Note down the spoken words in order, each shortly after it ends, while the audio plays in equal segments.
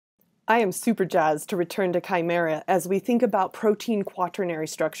I am super jazzed to return to Chimera as we think about protein quaternary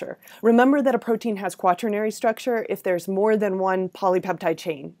structure. Remember that a protein has quaternary structure if there's more than one polypeptide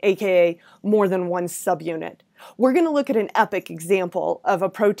chain, aka more than one subunit. We're going to look at an epic example of a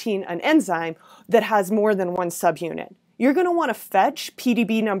protein, an enzyme, that has more than one subunit. You're going to want to fetch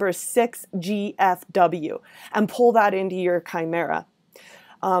PDB number 6GFW and pull that into your Chimera.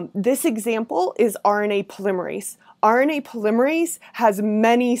 This example is RNA polymerase. RNA polymerase has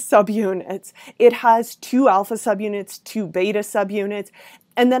many subunits. It has 2 alpha subunits, 2 beta subunits,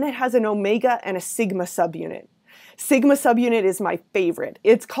 and then it has an omega and a sigma subunit. Sigma subunit is my favorite.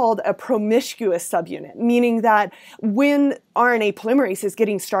 It's called a promiscuous subunit, meaning that when RNA polymerase is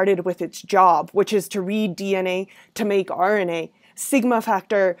getting started with its job, which is to read DNA to make RNA, sigma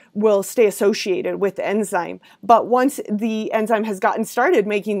factor will stay associated with the enzyme. But once the enzyme has gotten started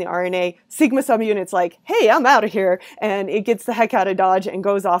making the RNA, sigma subunit's like, hey, I'm out of here, and it gets the heck out of Dodge and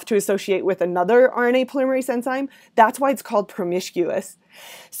goes off to associate with another RNA polymerase enzyme. That's why it's called promiscuous.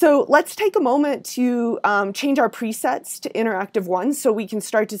 So let's take a moment to change our presets to interactive ones so we can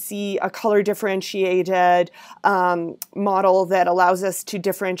start to see a color differentiated model that allows us to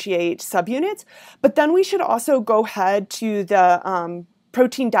differentiate subunits. But then we should also go ahead to the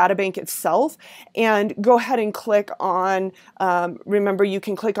protein data bank itself and go ahead and click on, remember you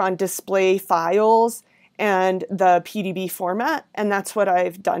can click on display files and the PDB format, and that's what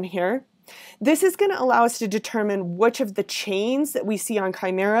I've done here. This is going to allow us to determine which of the chains that we see on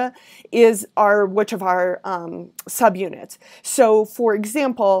Chimera are which of our subunits. So for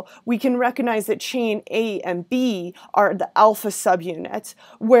example, we can recognize that chain A and B are the alpha subunits,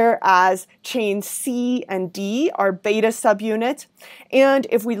 whereas chain C and D are beta subunits. And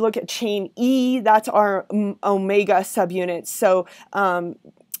if we look at chain E, that's our omega subunit. So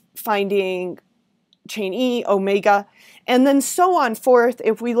finding chain E, omega, and then so on forth.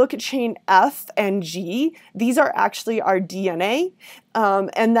 If we look at chain F and G, these are actually our DNA.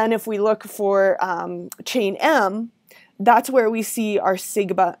 And then if we look for chain M, that's where we see our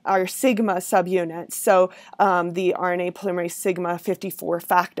sigma subunit, so the RNA polymerase sigma 54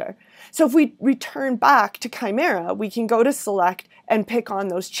 factor. So if we return back to Chimera, we can go to select and pick on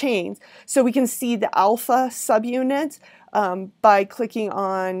those chains. So we can see the alpha subunits by clicking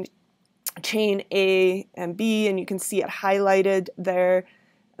on chain A and B, and you can see it highlighted there.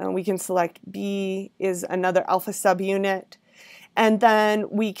 We can select B is another alpha subunit, and then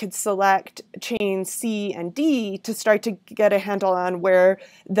we could select chain C and D to start to get a handle on where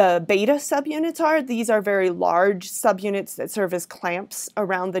the beta subunits are. These are very large subunits that serve as clamps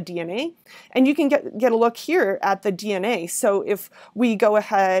around the DNA, and you can get a look here at the DNA. So if we go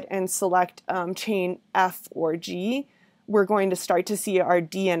ahead and select chain F or G, we're going to start to see our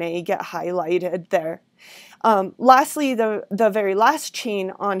DNA get highlighted there. Lastly, the very last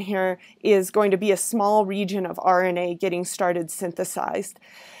chain on here is going to be a small region of RNA getting started synthesized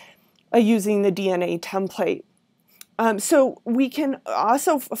using the DNA template. So we can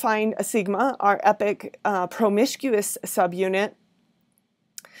also find a sigma, our epic promiscuous subunit.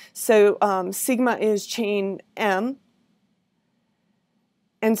 So sigma is chain M.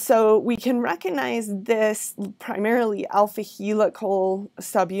 And so we can recognize this primarily alpha helical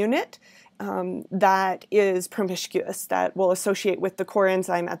subunit that is promiscuous, that will associate with the core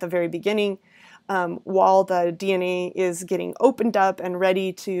enzyme at the very beginning while the DNA is getting opened up and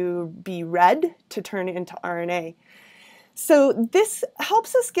ready to be read to turn into RNA. So this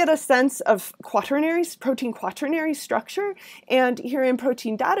helps us get a sense of protein quaternary structure. And here in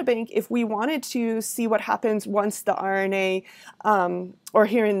Protein Data Bank, if we wanted to see what happens once the RNA, or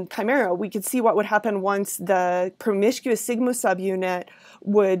here in Chimera, we could see what would happen once the promiscuous sigma subunit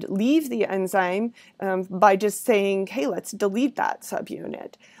would leave the enzyme by just saying, hey, let's delete that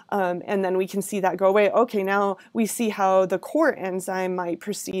subunit. And then we can see that go away. Okay, now we see how the core enzyme might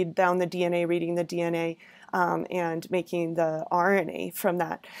proceed down the DNA, reading the DNA, and making the RNA from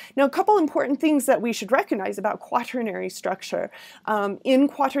that. Now, a couple important things that we should recognize about quaternary structure. In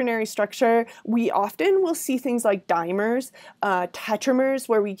quaternary structure, we often will see things like dimers, tetramers,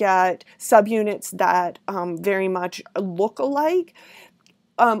 where we get subunits that very much look alike.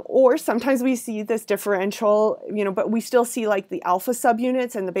 Or sometimes we see this differential, but we still see like the alpha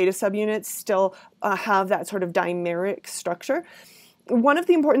subunits and the beta subunits still have that sort of dimeric structure. one of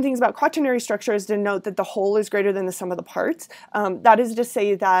the important things about quaternary structure is to note that the whole is greater than the sum of the parts. That is to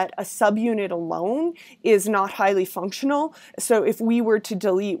say that a subunit alone is not highly functional. So if we were to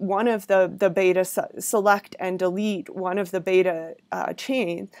delete one of the beta, select and delete one of the beta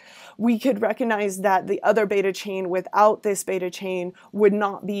chains, we could recognize that the other beta chain without this beta chain would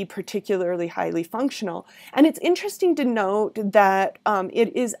not be particularly highly functional. And it's interesting to note that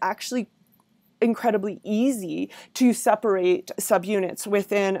it is actually incredibly easy to separate subunits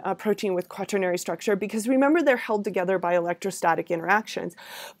within a protein with quaternary structure, because remember, they're held together by electrostatic interactions.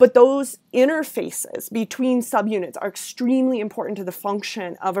 But those interfaces between subunits are extremely important to the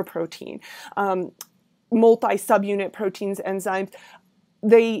function of a protein. Multi-subunit proteins, enzymes,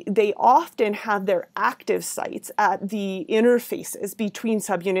 they often have their active sites at the interfaces between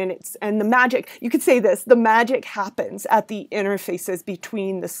subunits, and the magic, you could say this, the magic happens at the interfaces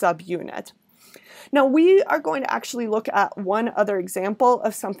between the subunit. Now we are going to actually look at one other example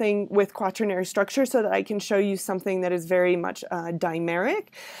of something with quaternary structure so that I can show you something that is very much dimeric.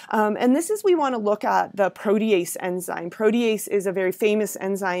 And this is, we want to look at the protease enzyme. Protease is a very famous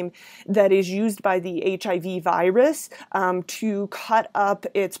enzyme that is used by the HIV virus to cut up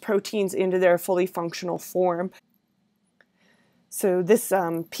its proteins into their fully functional form. So this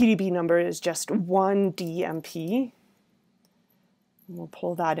PDB number is just 1-DMP. We'll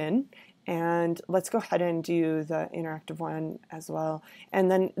pull that in. And let's go ahead and do the interactive one as well. And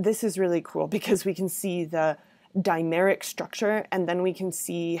then this is really cool because we can see the dimeric structure, and then we can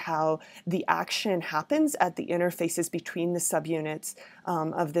see how the action happens at the interfaces between the subunits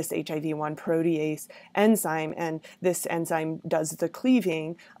of this HIV-1 protease enzyme, and this enzyme does the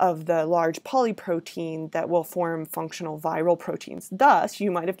cleaving of the large polyprotein that will form functional viral proteins. Thus,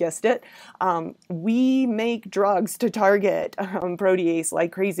 you might have guessed it, we make drugs to target protease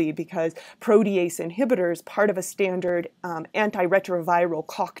like crazy, because protease inhibitors, part of a standard antiretroviral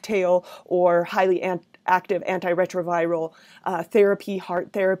cocktail or highly active antiretroviral therapy,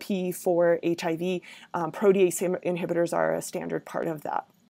 heart therapy for HIV, protease inhibitors are a standard part of that.